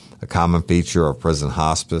care. A common feature of prison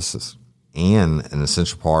hospice and an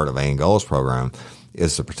essential part of Angola's program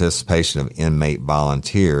is the participation of inmate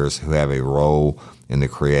volunteers who have a role in the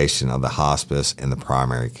creation of the hospice and the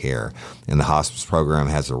primary care. And the hospice program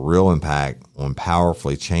has a real impact on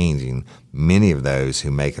powerfully changing many of those who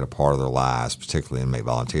make it a part of their lives, particularly inmate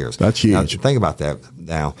volunteers. That's huge. Now, think about that.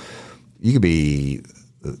 Now, you could be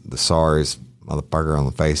the sorriest motherfucker on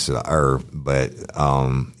the face of the earth, but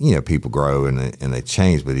people grow and they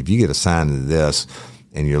change. But if you get assigned to this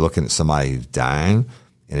and you're looking at somebody who's dying,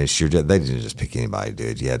 and it's your job, they didn't just pick anybody,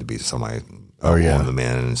 dude. You had to be somebody one of the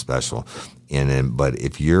men and special. But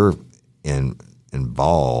if you're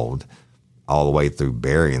involved all the way through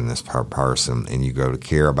burying this person, and you go to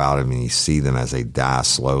care about them, and you see them as they die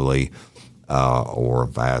slowly or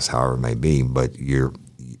fast, however it may be, but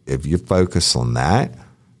if you focus on that,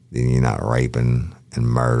 then you're not raping and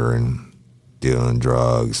murdering, dealing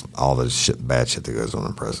drugs, all the bad shit that goes on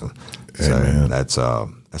in prison.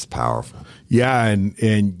 So that's powerful. Yeah,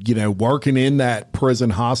 and working in that prison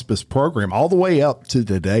hospice program all the way up to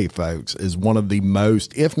today, folks, is one of the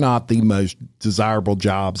most, if not the most desirable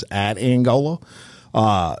jobs at Angola.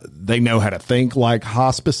 They know how to think like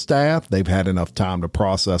hospice staff. They've had enough time to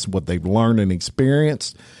process what they've learned and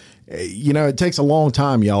experienced. It takes a long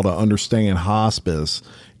time, y'all, to understand hospice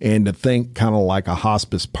and to think kind of like a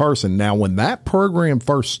hospice person. Now, when that program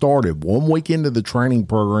first started, 1 week into the training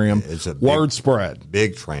program, word spread.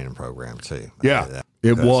 Big training program, too. Yeah,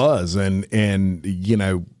 it was.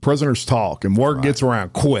 And prisoners talk and word gets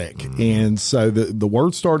around quick. Mm-hmm. And so the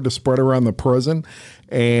word started to spread around the prison.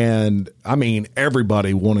 And,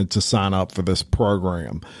 everybody wanted to sign up for this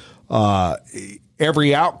program.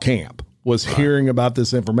 Every out camp was hearing about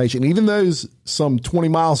this information. Even those some 20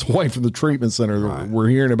 miles away from the treatment center were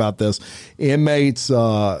hearing about this. Inmates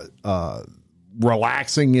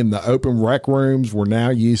relaxing in the open rec rooms were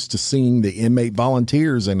now used to seeing the inmate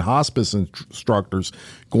volunteers and hospice instructors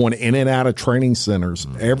going in and out of training centers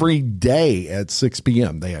every day at 6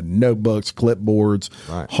 p.m. They had notebooks, clipboards,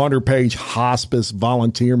 100-page hospice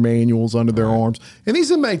volunteer manuals under their arms. And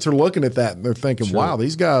these inmates are looking at that and they're thinking, wow,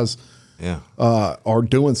 these guys are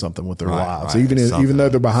doing something with their lives, even though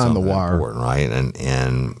they're behind the wire. Right.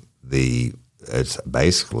 And it's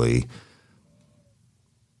basically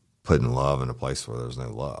putting love in a place where there's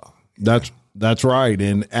no love. That's right.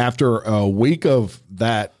 And after a week of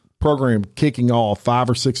that program kicking off,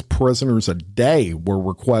 5 or 6 prisoners a day were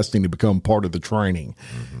requesting to become part of the training.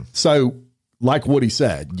 Mm-hmm. So like Woody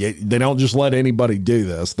said, they don't just let anybody do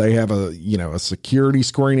this. They have a security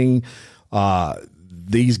screening.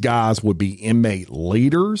 These guys would be inmate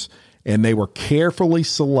leaders, and they were carefully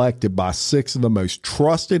selected by 6 of the most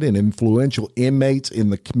trusted and influential inmates in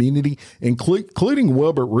the community, including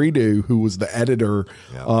Wilbert Redu, who was the editor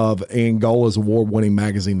of Angola's award-winning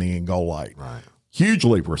magazine, The Angolite. Right.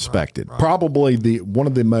 Hugely respected. Right. Probably one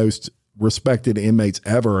of the most respected inmates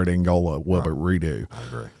ever at Angola, Wilbert Redu. I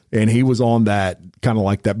agree. And he was on that, kind of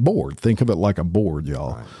like that board. Think of it like a board,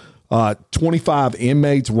 y'all. Right. 25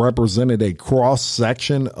 inmates represented a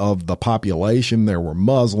cross-section of the population. There were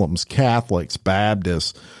Muslims, Catholics,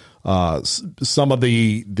 Baptists, some of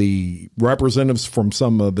the representatives from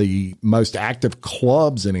some of the most active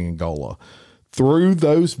clubs in Angola. Through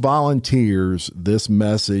those volunteers, this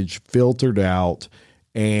message filtered out,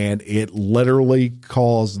 and it literally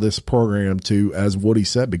caused this program to, as Woody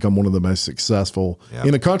said, become one of the most successful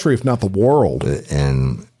in the country, if not the world.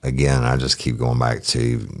 And again, I just keep going back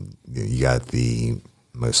to, you got the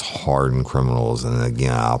most hardened criminals, and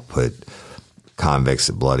again, I'll put convicts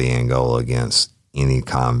at bloody Angola against any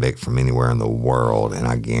convict from anywhere in the world, and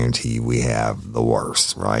I guarantee you we have the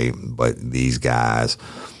worst, right? But these guys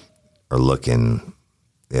are looking,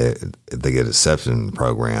 if they get accepted in the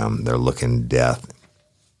program, they're looking death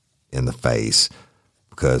in the face,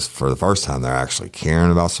 because for the first time they're actually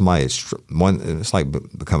caring about somebody. It's like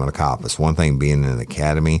becoming a cop. It's one thing being in an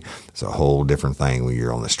academy. It's a whole different thing when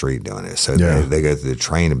you're on the street doing it. So they go through the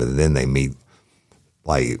training, but then they meet,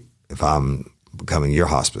 like if I'm becoming your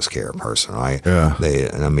hospice care person, right? Yeah.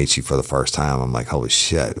 And I meet you for the first time. I'm like, holy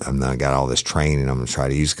shit! I got all this training. I'm gonna try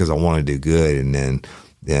to use because I want to do good, and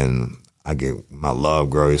then I get my love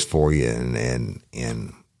grows for you,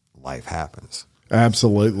 and life happens.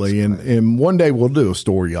 Absolutely. And one day we'll do a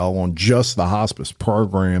story, y'all, on just the hospice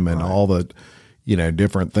program and all the,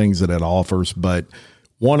 different things that it offers. But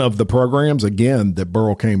one of the programs, again, that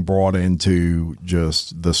Burl Cain brought into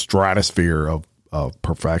just the stratosphere of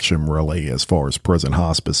perfection, really, as far as prison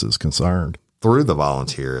hospice is concerned. Through the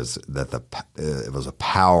volunteers, that it was a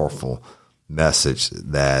powerful message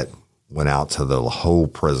that went out to the whole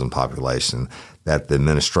prison population, that the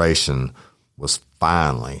administration was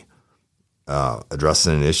finally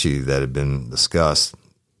addressing an issue that had been discussed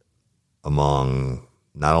among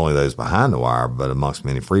not only those behind the wire, but amongst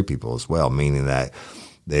many free people as well, meaning that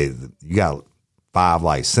you got 5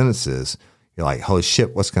 life sentences. You're like, holy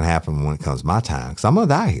shit, what's going to happen when it comes my time? Because I'm going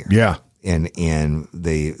to die here. Yeah. And am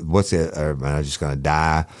I just going to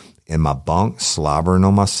die in my bunk, slobbering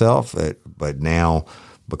on myself? But now,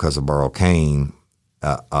 because of Burl Cain,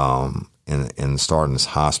 in starting this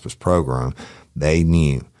hospice program, they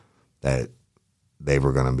knew that they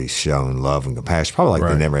were going to be shown love and compassion, probably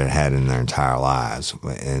like they never had in their entire lives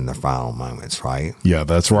in their final moments, right? Yeah,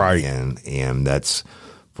 that's right. And that's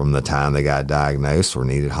from the time they got diagnosed or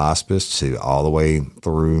needed hospice to all the way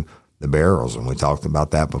through the burials. And we talked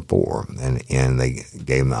about that before. And they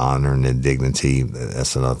gave them the honor and the dignity.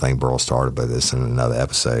 That's another thing Burl started, but it's in another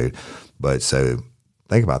episode. But so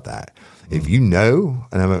think about that. If you know,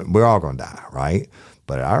 and I mean, we're all going to die, right?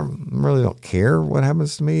 But I really don't care what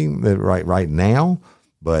happens to me right now.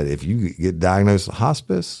 But if you get diagnosed with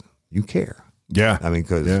hospice, you care. Yeah. I mean,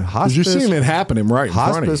 because hospice, you're seeing it happening right in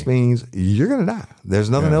front of you. Hospice means you're going to die. There's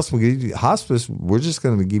nothing else we can do. Hospice, we're just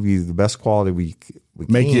going to give you the best quality we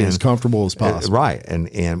make can. You as comfortable as possible. Right.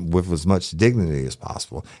 And with as much dignity as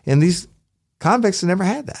possible. And these convicts have never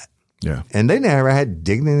had that. Yeah. And they never had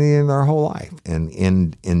dignity in their whole life. And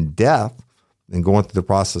in death, and going through the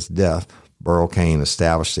process of death, Burl Cain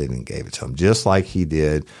established it and gave it to them, just like he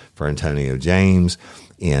did for Antonio James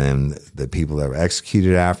and the people that were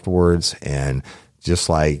executed afterwards, and just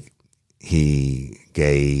like he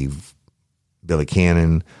gave Billy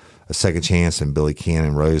Cannon a second chance, and Billy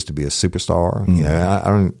Cannon rose to be a superstar.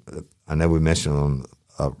 Mm-hmm. I know we mentioned on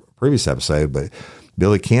a previous episode, but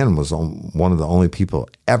Billy Cannon was one of the only people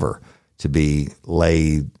ever to be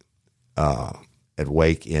laid at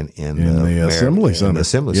wake in the Assembly Center. In the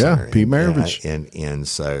Assembly Center. Pete Maravich. And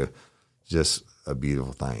so just a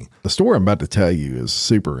beautiful thing. The story I'm about to tell you is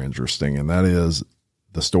super interesting, and that is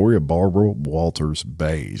the story of Barbara Walters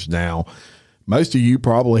beige. Now, most of you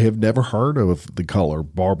probably have never heard of the color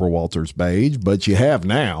Barbara Walters beige, but you have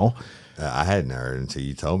now. I hadn't heard until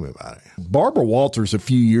you told me about it. Barbara Walters, a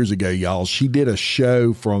few years ago, y'all, she did a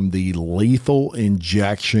show from the lethal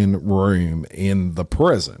injection room in the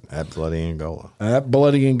prison. At Bloody Angola.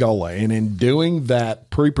 And in doing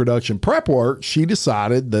that pre-production prep work, she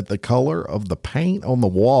decided that the color of the paint on the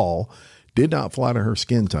wall did not flatter her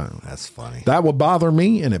skin tone. That's funny. That would bother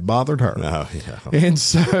me, and it bothered her. Oh, yeah. And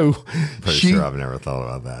so pretty sure I've never thought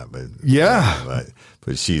about that, but yeah.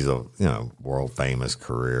 But she's a world famous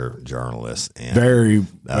career journalist, and very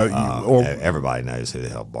everybody knows who the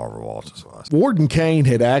hell Barbara Walters was. Warden Cain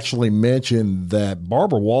had actually mentioned that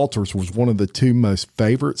Barbara Walters was one of the 2 most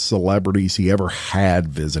favorite celebrities he ever had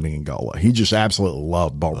visiting Angola. He just absolutely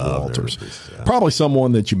loved Barbara Walters. Probably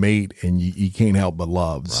someone that you meet and you can't help but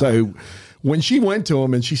love. Right. So when she went to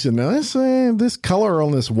him and she said, "Now this color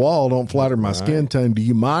on this wall don't flatter my skin tone. Do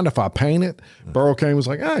you mind if I paint it?" Burl Cain was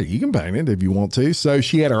like, "Oh, you can paint it if you want to." So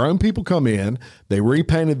she had her own people come in. They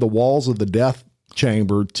repainted the walls of the death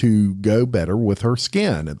chamber to go better with her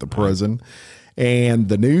skin at the prison. And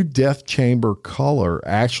the new death chamber color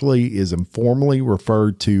actually is informally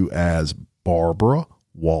referred to as Barbara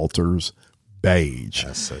Walters beige.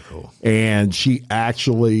 That's so cool. And she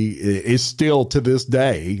actually is still to this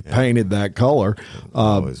day painted that color.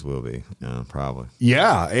 Always will be. Yeah, probably.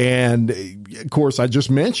 Yeah. And of course, I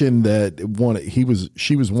just mentioned that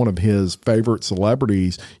she was one of his favorite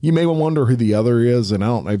celebrities. You may wonder who the other is. And I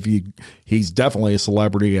don't know if he's definitely a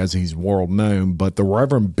celebrity as he's world known, but the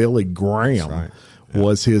Reverend Billy Graham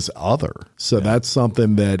was his other. So that's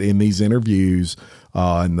something that in these interviews,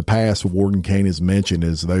 in the past, Warden Cain has mentioned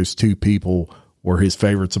is those 2 people were his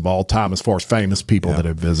favorites of all time as far as famous people that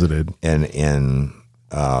have visited. And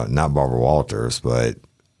not Barbara Walters, but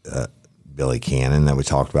Billy Cannon that we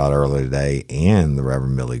talked about earlier today and the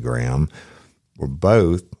Reverend Billy Graham were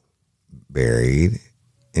both buried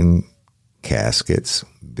in caskets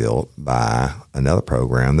built by another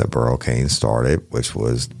program that Burl Cain started, which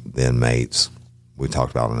was the inmates we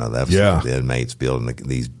talked about in another episode, the inmates building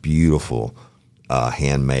these beautiful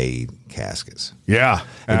handmade caskets. Yeah.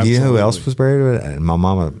 And do you know who else was buried with it? And my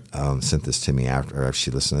mama sent this to me after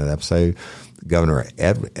she listened to that episode. Governor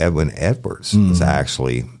Edwin Edwards was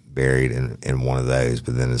actually buried in one of those,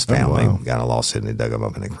 but then his family got in a lawsuit and they dug him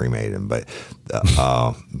up and they cremated him.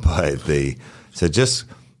 So just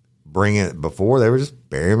bring it before they were just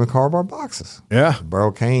burying him in cardboard boxes. Yeah.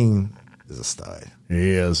 Burl Cain is a stud.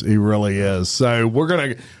 He is. He really is. So we're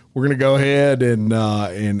gonna go ahead and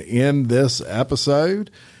end this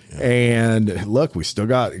episode. Yeah. And look, we still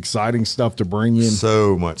got exciting stuff to bring in.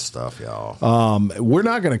 So much stuff, y'all. We're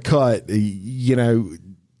not going to cut.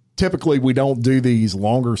 Typically we don't do these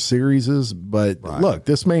longer series, but look,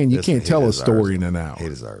 this man, you can't tell a story in an hour. He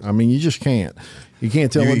deserves it. I mean, you just can't. You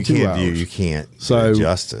can't tell in 2 hours. You can't do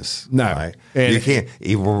justice. No. Right? And you can't,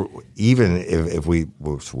 even if we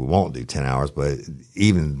won't do 10 hours, but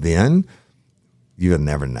even then, you'll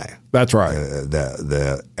never know. That's right.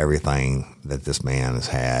 The everything that this man has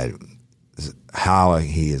had, how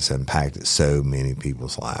he has impacted so many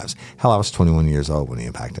people's lives. Hell, I was 21 years old when he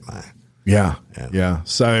impacted mine. Yeah.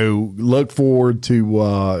 So look forward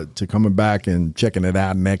to coming back and checking it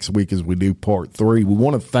out next week as we do part 3. We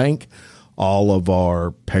want to thank all of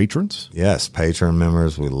our patrons. Yes, patron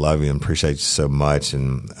members, we love you and appreciate you so much,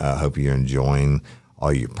 and hope you're enjoying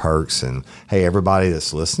all your perks. And hey, everybody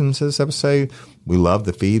that's listening to this episode, we love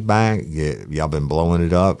the feedback. Y'all been blowing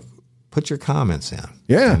it up. Put your comments in.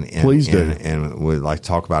 Yeah, please do. And we'd like to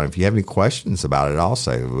talk about it. If you have any questions about it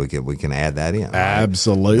also, we can add that in. Right?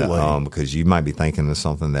 Absolutely. Because you might be thinking of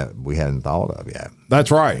something that we hadn't thought of yet.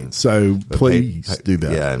 That's right. So please do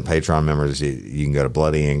that. Yeah, and Patreon members, you can go to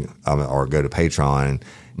or go to Patreon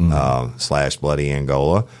 / Bloody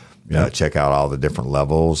Angola. Check out all the different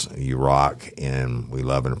levels. You rock, and we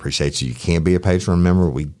love and appreciate you. You can't be a Patreon member.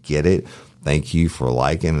 We get it. Thank you for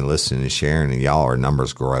liking and listening and sharing. And y'all, our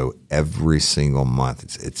numbers grow every single month.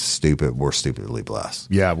 It's stupid. We're stupidly blessed.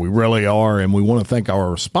 Yeah, we really are. And we want to thank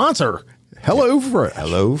our sponsor, HelloFresh.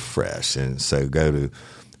 HelloFresh. And so go to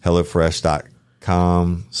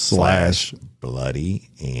HelloFresh.com /Bloody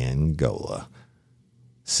Angola.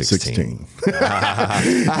 16. I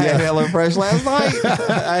had HelloFresh last night.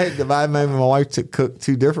 I had to buy my wife to cook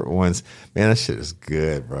 2 different ones. Man, that shit is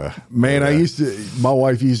good, bro. Man, my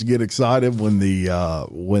wife used to get excied when the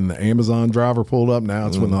Amazon driver pulled up. Now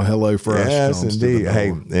it's when the HelloFresh yes, comes indeed. to the door.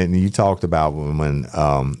 Hey, and you talked about when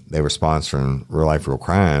they were sponsoring Real Life, Real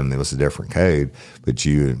Crime, there was a different code, but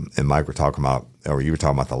you and Mike were talking about, or you were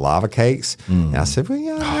talking about the lava cakes. And I said,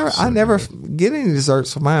 well, I never get any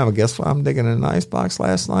desserts from mine. But guess what? I'm digging in an icebox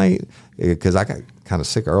last night because I got kind of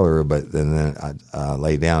sick earlier, but then I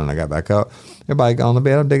laid down and I got back up. Everybody got on the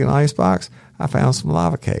bed. I'm digging an icebox. I found some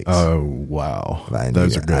lava cakes. Oh, wow.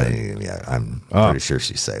 Those are good. I'm pretty sure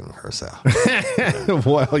she's saving herself.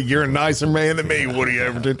 Well, you're a nicer man than me, Woody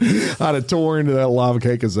Everton. I'd have tore into that lava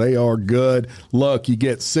cake because they are good. Look, you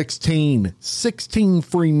get 16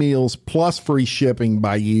 free meals plus free shipping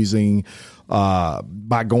by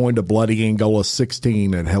going to Bloody Angola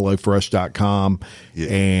 16 at HelloFresh.com.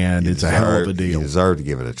 And it's a hell of a deal. You deserve to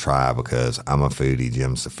give it a try because I'm a foodie.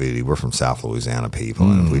 Jim's a foodie. We're from South Louisiana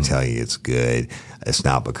people. And if we tell you it's good, it's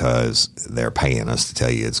not because they're paying us to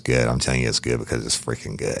tell you it's good. I'm telling you it's good because it's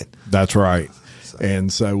freaking good. That's right.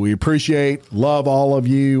 And so we love all of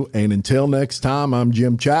you. And until next time, I'm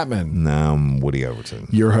Jim Chapman. And I'm Woody Overton,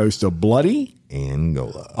 your host of Bloody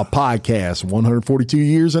Angola, a podcast 142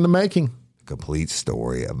 years in the making. Complete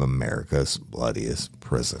story of America's bloodiest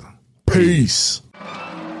prison. Peace.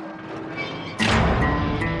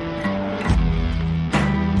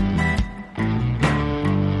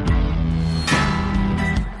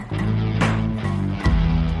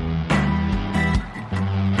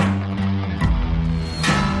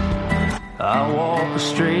 I walk a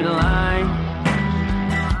straight line,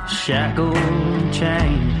 shackled and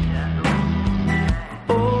chained.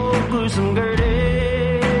 Oh, gruesome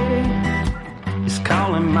Gertie is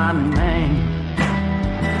calling my name.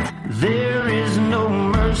 There is no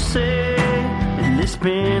mercy in this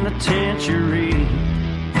penitentiary.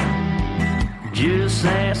 Just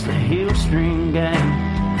ask the Hill String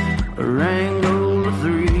Gang or Angola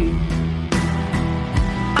 3.